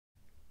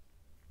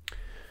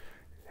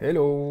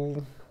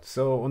Hello!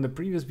 So on the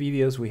previous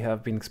videos we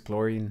have been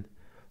exploring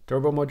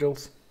turbo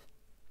modules,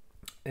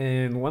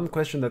 and one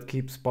question that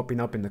keeps popping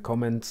up in the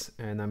comments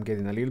and I'm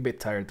getting a little bit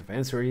tired of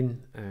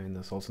answering, and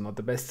it's also not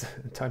the best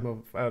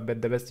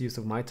the best use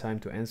of my time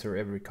to answer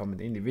every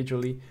comment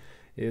individually,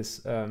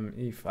 is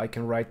if I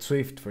can write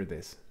Swift for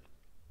this.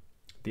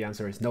 The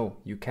answer is no,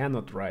 you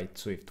cannot write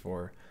Swift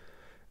for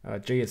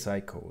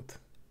JSI code.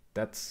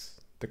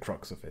 That's the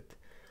crux of it.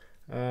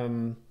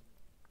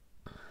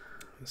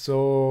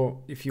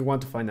 So if you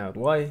want to find out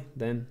why,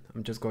 then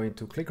I'm just going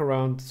to click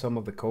around some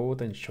of the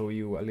code and show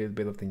you a little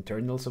bit of the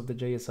internals of the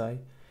JSI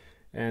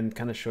and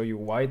kind of show you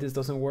why this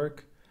doesn't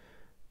work.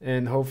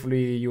 And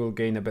hopefully you will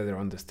gain a better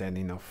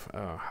understanding of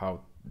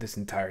how this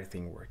entire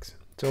thing works.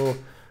 So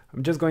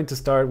I'm just going to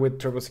start with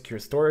Turbo Secure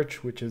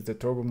Storage, which is the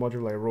turbo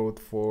module I wrote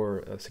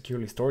for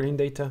securely storing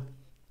data.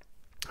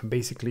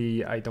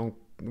 Basically,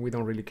 we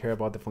don't really care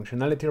about the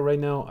functionality right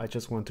now. I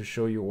just want to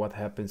show you what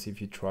happens if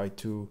you try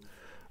to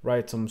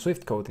write some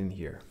Swift code in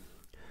here.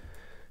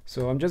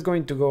 So I'm just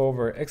going to go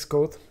over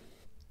Xcode,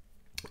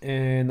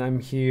 and I'm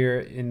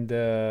here in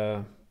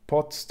the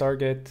pods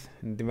target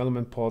and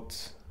development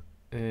pods,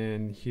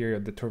 and here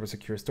at the Turbo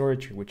Secure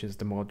Storage, which is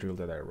the module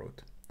that I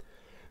wrote.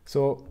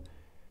 So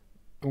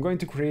I'm going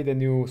to create a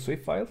new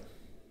Swift file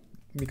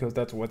because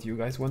that's what you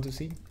guys want to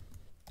see.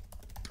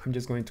 I'm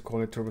just going to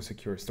call it Turbo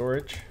Secure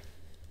Storage.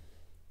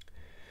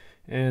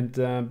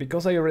 And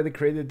because I already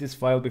created this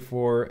file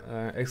before,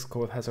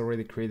 Xcode has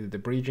already created the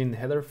bridging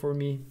header for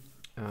me.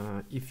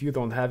 If you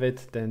don't have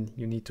it, then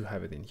you need to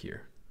have it in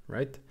here,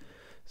 right?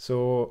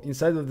 So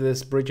inside of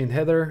this bridging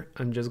header,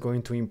 I'm just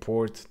going to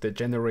import the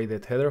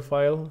generated header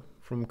file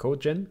from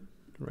codegen,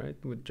 right?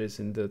 Which is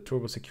in the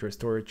Turbo Secure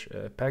Storage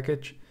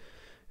package,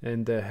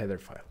 and the header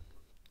file.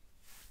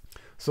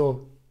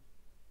 So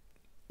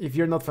if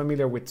you're not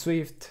familiar with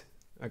Swift,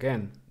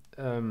 again,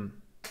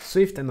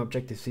 Swift and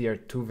Objective-C are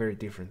two very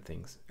different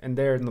things, and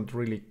they're not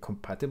really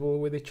compatible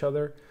with each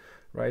other,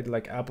 right?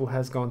 Like Apple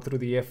has gone through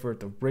the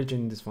effort of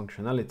bridging this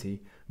functionality,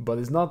 but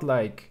it's not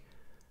like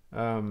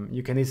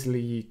you can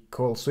easily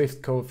call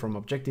Swift code from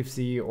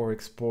Objective-C or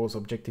expose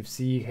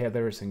Objective-C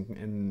headers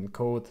and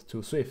code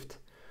to Swift,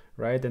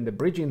 right? And the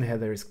bridging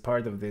header is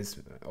part of this,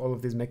 all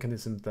of these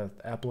mechanisms that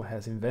Apple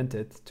has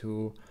invented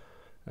to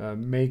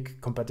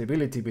make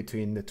compatibility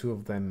between the two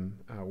of them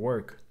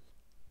work.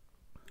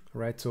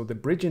 Right, so the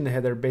bridging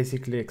header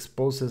basically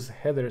exposes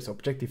headers,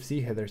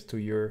 Objective-C headers, to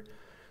your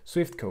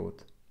Swift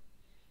code,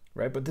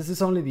 right? But this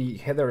is only the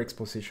header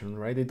exposition,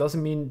 right? It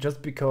doesn't mean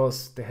just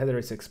because the header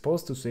is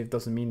exposed to Swift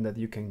doesn't mean that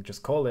you can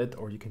just call it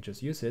or you can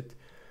just use it.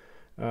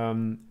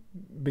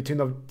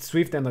 Between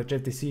Swift and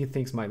Objective-C,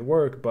 things might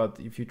work, but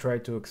if you try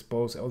to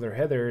expose other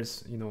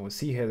headers, you know,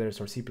 C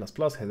headers or C++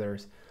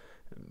 headers,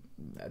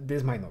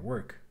 this might not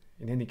work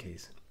in any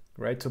case.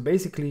 Right, so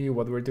basically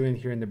what we're doing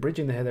here in the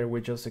bridging header, we're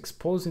just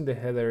exposing the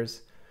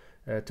headers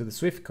to the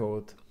Swift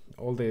code,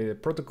 all the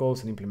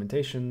protocols and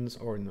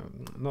implementations, or no,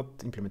 not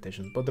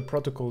implementations, but the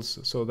protocols,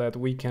 so that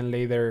we can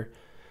later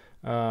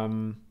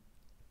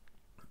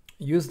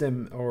use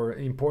them or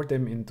import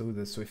them into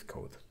the Swift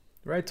code.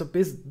 Right, so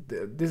this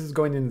is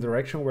going in the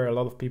direction where a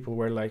lot of people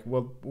were like,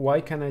 well,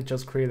 why can't I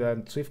just create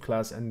a Swift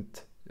class and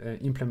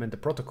implement the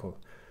protocol?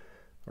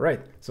 All right,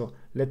 so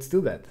let's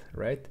do that,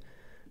 right?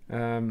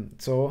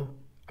 So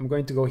I'm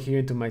going to go here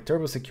into my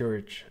Turbo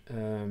Secure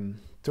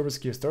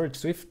Storage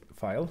Swift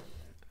file,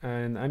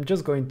 and I'm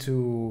just going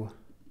to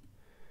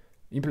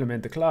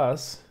implement the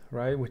class,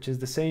 right, which is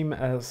the same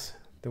as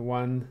the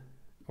one,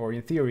 or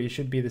in theory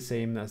should be the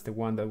same as the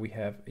one that we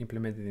have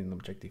implemented in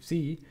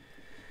Objective-C,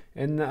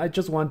 and I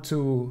just want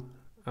to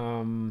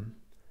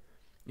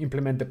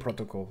implement the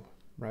protocol,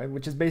 right,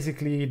 which is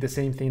basically the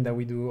same thing that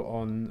we do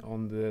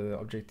on the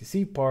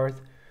Objective-C part.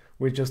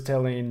 We're just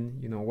telling,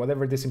 you know,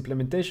 whatever this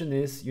implementation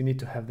is, you need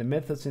to have the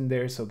methods in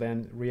there, so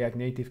then React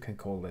Native can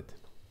call it.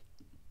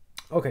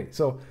 Okay,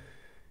 so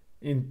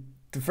in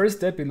the first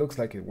step, it looks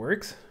like it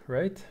works,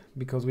 right?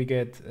 Because we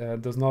get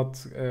does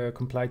not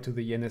comply to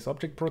the NS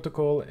object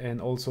protocol,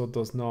 and also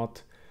does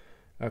not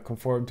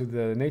conform to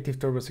the native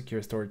Turbo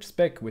Secure Storage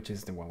spec, which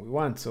is the one we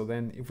want. So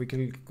then if we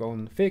click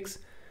on fix,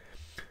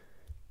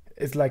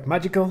 it's like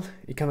magical.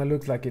 It kind of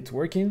looks like it's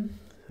working.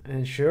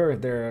 And sure,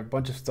 there are a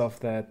bunch of stuff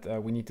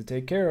that we need to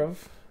take care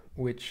of,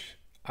 which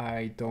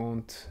I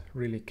don't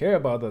really care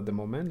about at the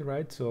moment,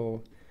 right?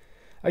 So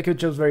I could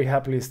just very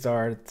happily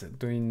start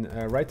doing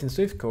writing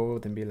Swift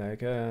code and be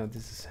like, this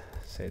is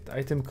set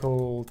item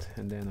code,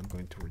 and then I'm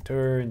going to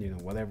return, you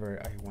know,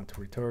 whatever I want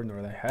to return or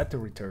I had to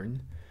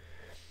return,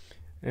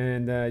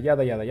 and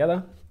yada yada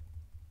yada,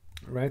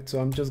 right?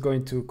 So I'm just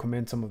going to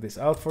comment some of this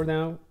out for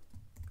now,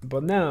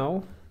 but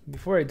now,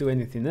 before I do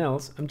anything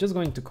else, I'm just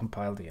going to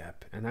compile the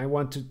app, and I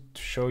want to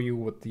show you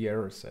what the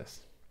error says.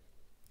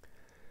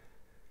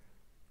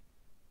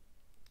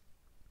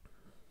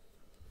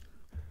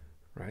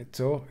 Right,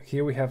 so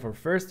here we have our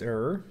first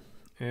error,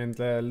 and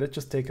let's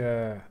just take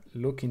a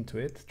look into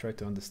it, try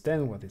to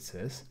understand what it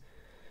says.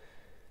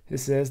 It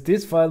says,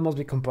 this file must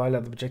be compiled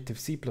at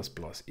Objective-C++.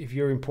 If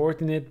you're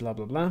importing it, blah,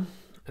 blah, blah.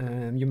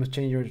 you must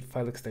change your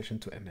file extension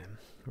to mm,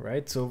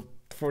 right? So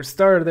for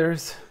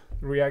starters,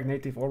 React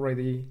Native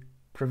already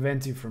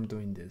prevents you from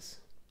doing this,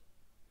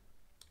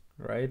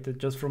 right?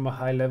 Just from a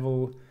high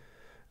level,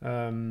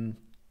 the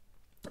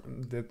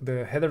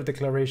header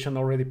declaration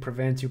already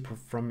prevents you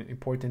from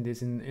importing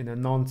this in a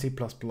non-C++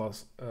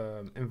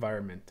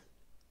 environment,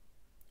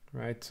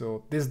 right?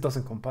 So this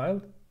doesn't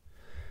compile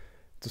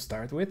to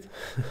start with,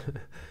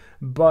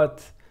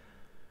 but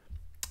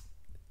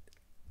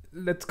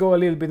let's go a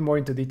little bit more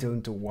into detail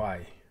into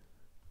why,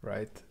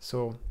 right?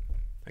 So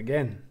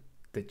again,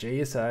 the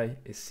JSI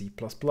is C++,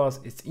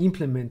 it's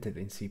implemented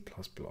in C++,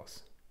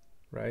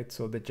 right?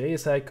 So the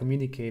JSI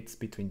communicates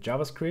between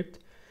JavaScript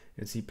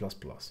and C++.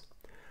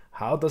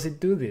 How does it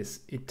do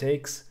this? It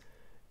takes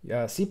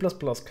a C++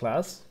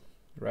 class,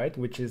 right,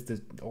 which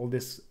is all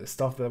this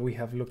stuff that we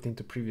have looked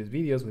into previous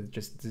videos with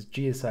just this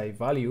JSI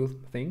value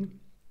thing.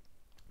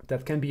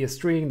 That can be a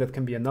string, that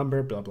can be a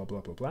number, blah, blah,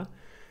 blah, blah, blah.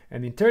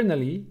 And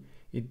internally,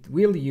 it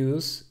will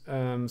use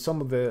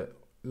some of the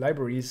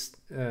libraries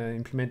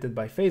implemented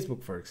by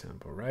Facebook, for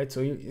example, right?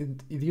 So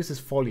it uses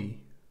Folly.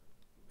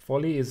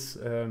 Folly is,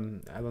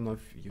 I don't know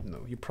if you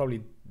know, you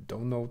probably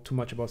don't know too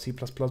much about C++,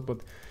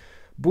 but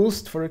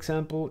Boost, for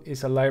example,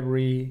 is a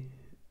library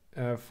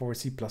for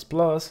C++,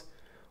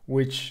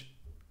 which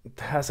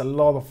has a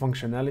lot of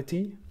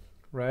functionality,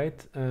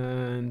 right?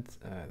 And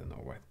I don't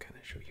know, what can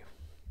I show you?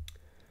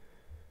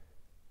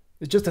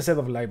 It's just a set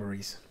of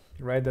libraries,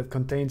 right, that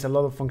contains a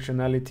lot of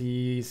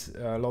functionalities,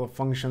 a lot of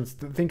functions.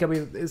 Think of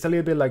it, it's a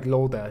little bit like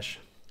Lodash,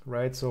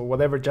 right? So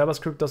whatever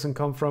JavaScript doesn't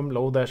come from,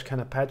 Lodash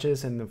kind of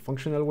patches in a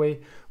functional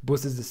way.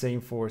 Boost is the same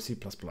for C++.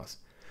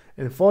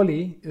 And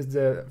Folly is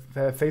the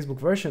Facebook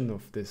version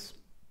of this,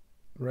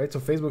 right? So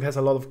Facebook has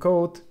a lot of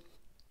code,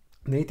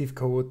 native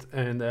code,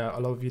 and a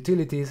lot of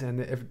utilities, and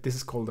this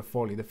is called the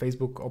Folly, the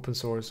Facebook open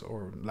source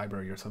or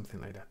library or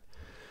something like that.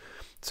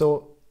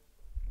 So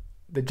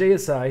the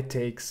JSI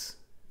takes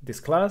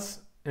this class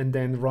and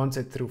then runs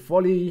it through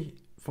Folly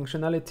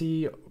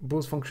functionality,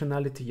 Boost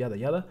functionality, yada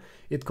yada.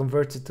 It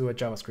converts it to a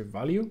JavaScript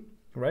value,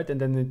 right?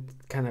 And then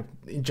it kind of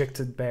injects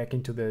it back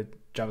into the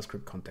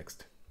JavaScript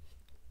context.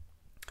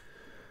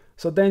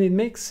 So then it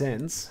makes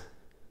sense,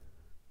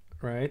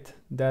 right,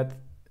 that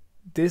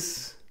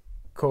this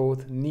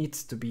code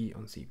needs to be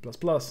on C++,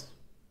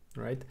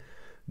 right?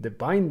 The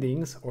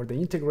bindings or the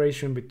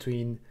integration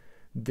between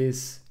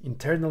these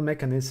internal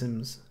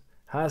mechanisms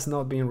has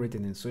not been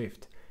written in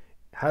Swift,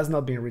 has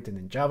not been written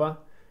in Java.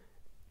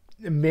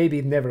 Maybe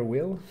it never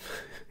will.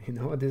 You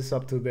know, this is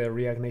up to the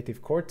React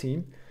Native core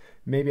team.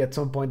 Maybe at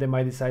some point they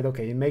might decide,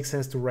 okay, it makes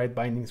sense to write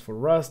bindings for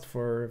Rust,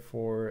 for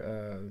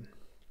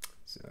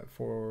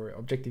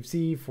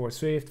Obj-c, for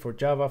Swift, for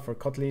Java, for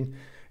Kotlin,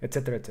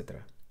 etc.,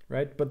 etc.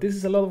 Right? But this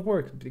is a lot of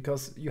work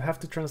because you have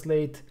to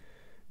translate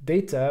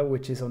data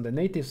which is on the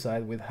native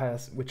side,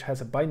 which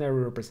has a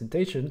binary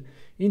representation,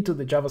 into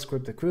the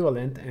JavaScript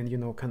equivalent, and you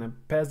know, kind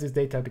of pass this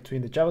data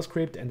between the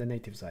JavaScript and the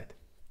native side.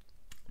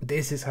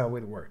 This is how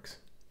it works,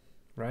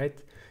 right?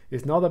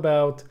 It's not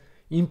about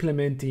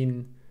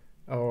implementing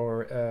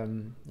or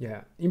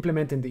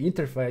implementing the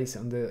interface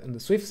on the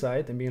Swift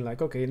side and being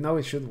like, okay, now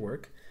it should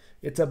work.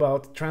 It's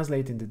about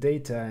translating the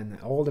data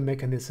and all the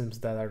mechanisms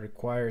that are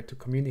required to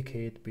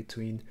communicate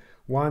between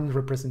one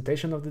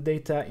representation of the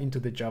data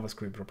into the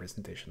JavaScript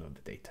representation of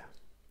the data,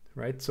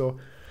 right? So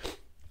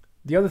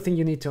the other thing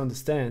you need to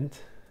understand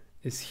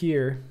is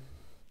here,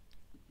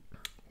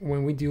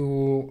 when we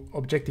do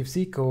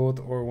Objective-C code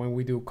or when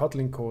we do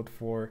Kotlin code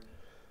for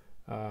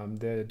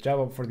the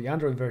Java, for the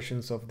Android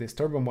versions of this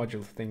turbo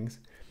module things,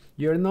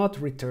 you're not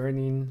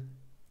returning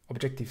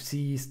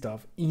Objective-C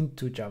stuff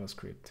into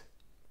JavaScript,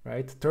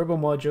 right? Turbo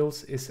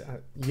modules is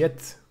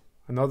yet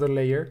another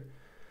layer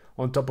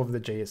on top of the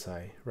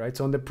JSI, right?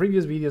 So on the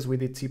previous videos we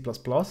did C++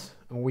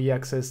 and we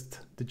accessed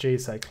the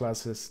JSI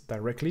classes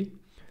directly,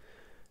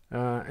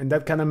 and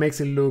that kind of makes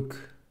it look,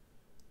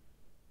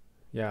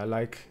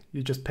 like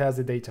you just pass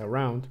the data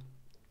around.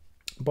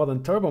 But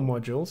on turbo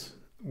modules,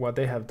 what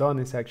they have done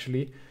is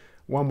actually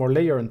one more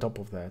layer on top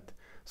of that.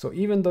 So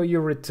even though you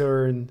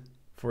return,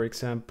 for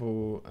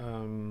example,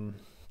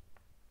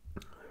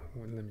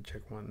 let me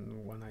check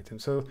one item.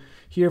 So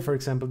here, for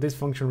example, this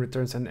function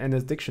returns an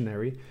NS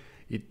dictionary.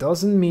 It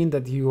doesn't mean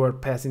that you are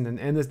passing an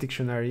NS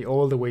dictionary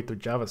all the way to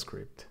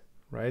JavaScript,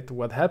 right?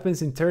 What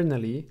happens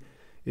internally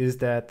is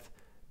that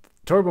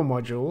turbo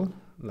module,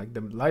 like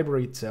the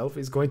library itself,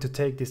 is going to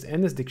take this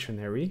NS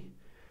dictionary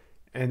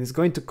and is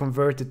going to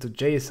convert it to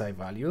JSI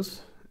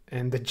values,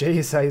 and the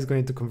JSI is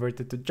going to convert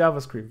it to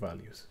JavaScript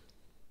values,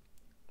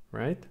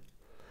 right?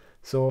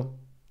 So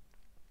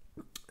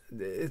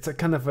it's a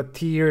kind of a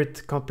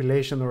tiered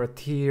compilation or a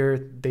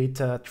tiered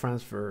data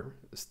transfer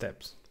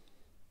steps,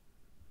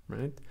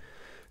 right?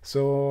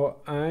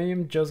 So I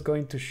am just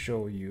going to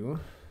show you,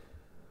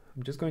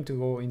 I'm just going to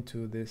go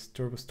into this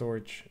turbo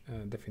storage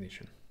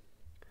definition,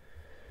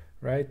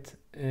 right?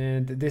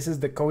 And this is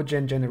the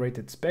codegen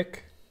generated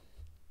spec,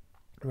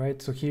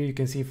 right? So here you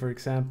can see, for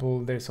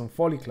example, there's some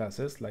Folly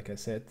classes. Like I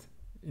said,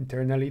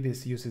 internally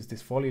this uses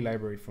this Folly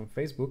library from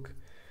Facebook.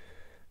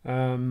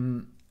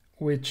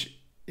 which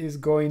is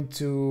going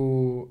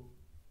to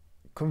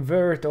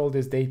convert all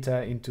this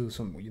data into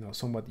some,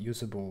 somewhat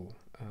usable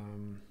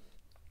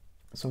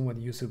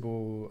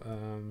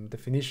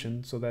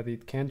definition so that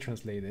it can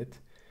translate it.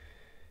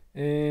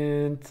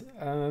 And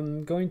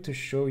I'm going to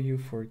show you,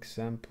 for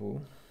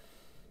example,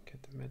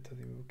 get the method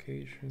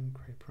invocation,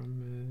 create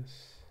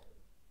promise.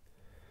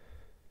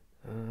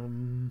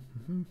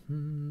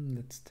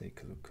 Let's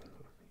take a look.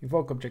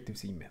 Invoke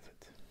Objective-C method.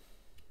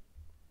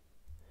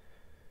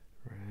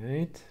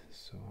 Right,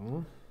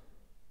 so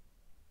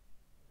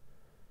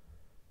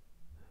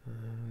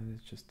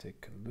let's just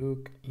take a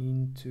look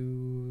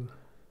into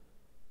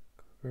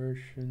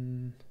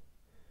conversion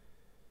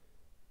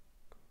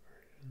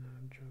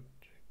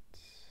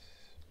objects.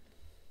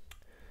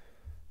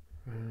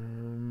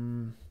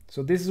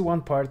 So this is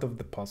one part of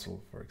the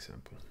puzzle, for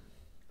example,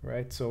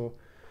 right? So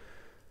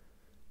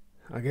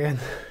again,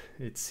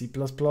 it's C++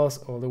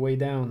 all the way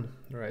down,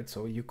 right?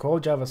 So you call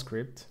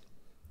JavaScript.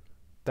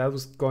 That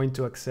was going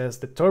to access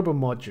the turbo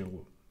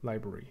module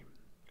library,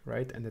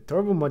 right? And the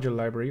turbo module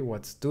library,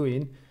 what's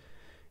doing,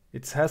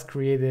 it has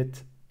created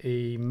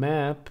a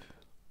map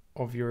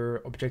of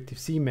your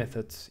Objective-C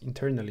methods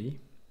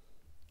internally,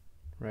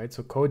 right?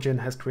 So codegen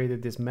has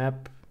created this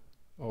map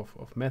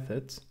of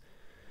methods.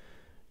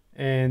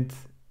 And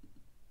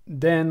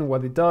then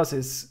what it does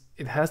is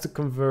it has to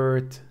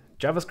convert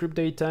JavaScript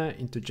data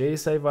into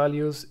JSI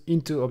values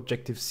into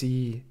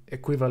Objective-C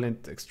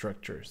equivalent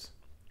structures.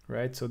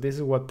 Right, so this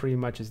is what pretty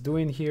much is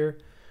doing here.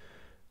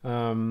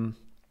 Where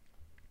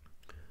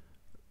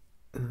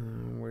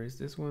is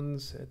this one?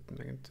 Set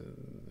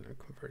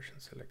conversion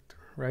selector.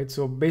 Right,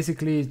 so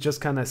basically it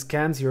just kind of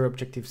scans your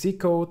Objective-C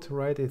code.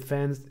 Right, it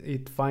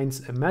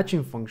finds a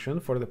matching function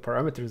for the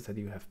parameters that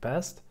you have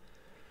passed.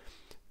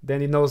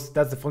 Then it knows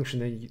that's the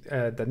function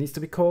that needs to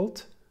be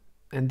called,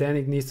 and then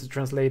it needs to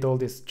translate all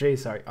this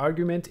JSI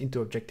argument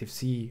into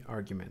Objective-C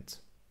arguments.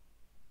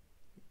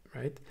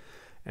 Right.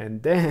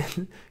 And then,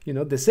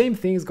 the same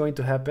thing is going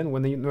to happen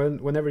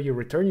whenever you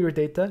return your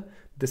data.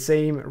 The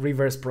same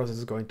reverse process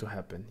is going to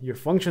happen. Your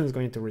function is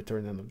going to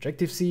return an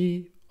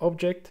Objective-C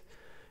object.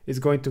 It's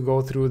going to go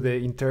through the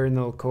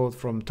internal code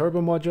from turbo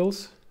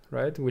modules,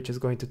 right? Which is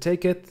going to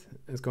take it,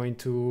 it's going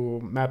to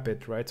map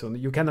it, right? So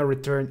you cannot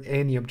return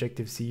any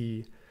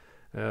Objective-C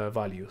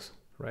values,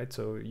 right?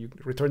 So you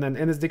return an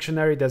NS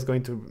dictionary that's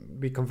going to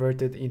be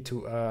converted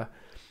into a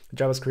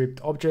JavaScript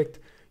object.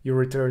 You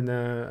return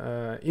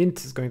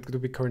int is going to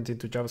be converted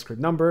into JavaScript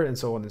number, and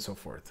so on and so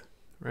forth,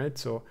 right?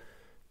 So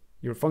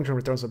your function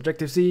returns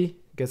Objective-C,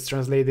 gets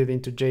translated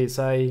into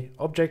JSI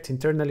object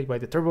internally by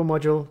the turbo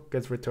module,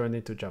 gets returned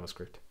into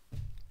JavaScript.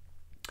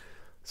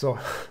 So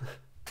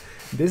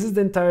this is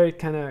the entire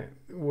kind of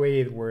way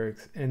it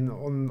works. And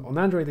on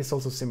Android, it's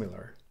also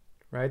similar,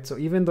 right? So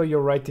even though you're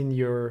writing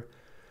your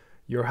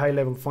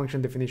high-level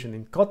function definition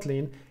in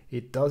Kotlin,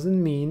 it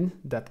doesn't mean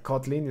that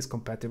Kotlin is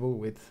compatible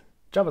with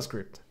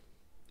JavaScript.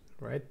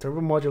 Right? Turbo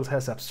modules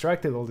has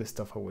abstracted all this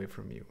stuff away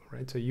from you,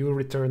 right? So you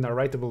return a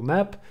writable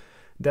map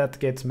that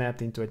gets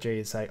mapped into a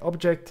JSI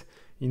object.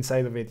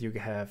 Inside of it, you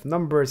have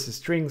numbers,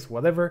 strings,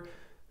 whatever.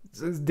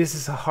 So this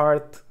is a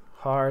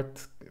well,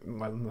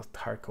 not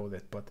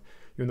hard-coded, but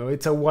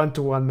it's a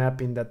one-to-one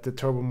mapping that the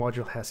turbo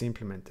module has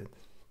implemented,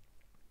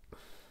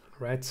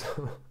 right?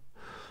 So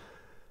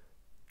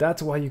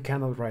that's why you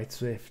cannot write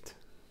Swift.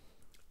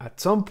 At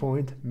some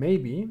point,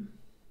 maybe,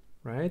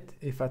 right?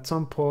 If at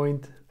some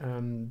point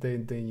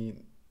the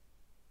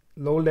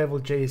low-level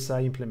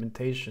JSI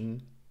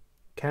implementation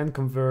can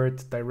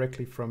convert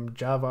directly from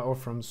Java or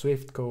from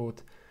Swift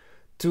code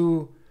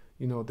to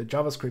the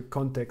JavaScript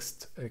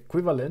context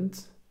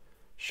equivalent,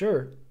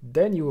 sure,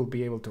 then you will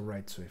be able to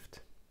write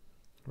Swift,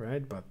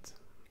 right? But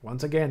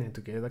once again, and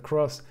to get it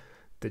across,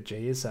 the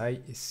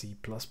JSI is C++,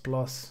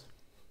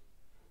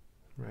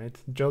 right?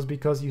 Just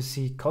because you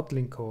see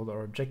Kotlin code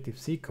or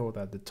Objective-C code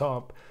at the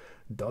top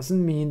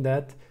doesn't mean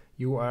that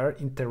you are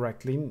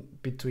interacting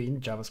between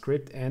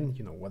JavaScript and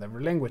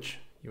whatever language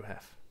you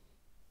have.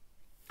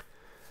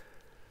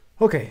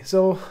 Okay,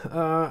 so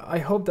I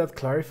hope that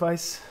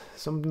clarifies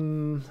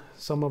some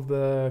of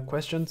the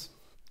questions.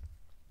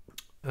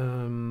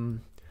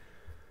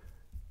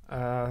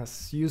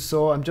 As you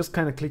saw, I'm just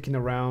kind of clicking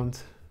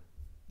around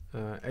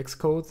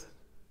Xcode,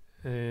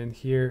 and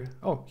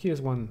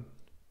here's one.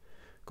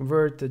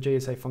 Convert the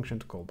JSI function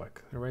to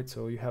callback. All right,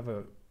 so you have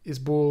a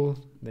isBool,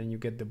 then you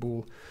get the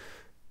bool.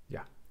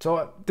 Yeah.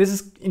 So this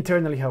is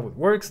internally how it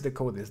works. The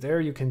code is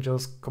there. You can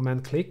just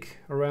command click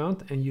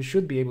around and you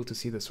should be able to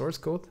see the source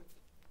code.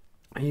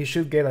 And you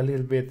should get a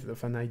little bit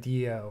of an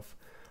idea of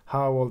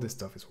how all this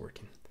stuff is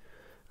working.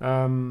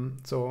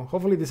 So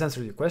hopefully this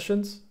answers your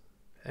questions.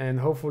 And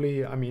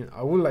hopefully, I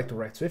would like to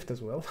write Swift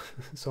as well.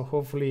 So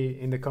hopefully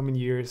in the coming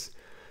years,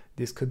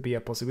 this could be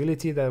a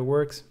possibility that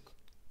works.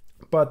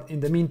 But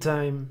in the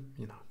meantime,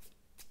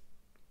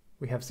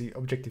 we have the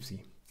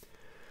Objective-C.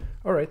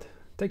 All right,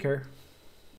 take care.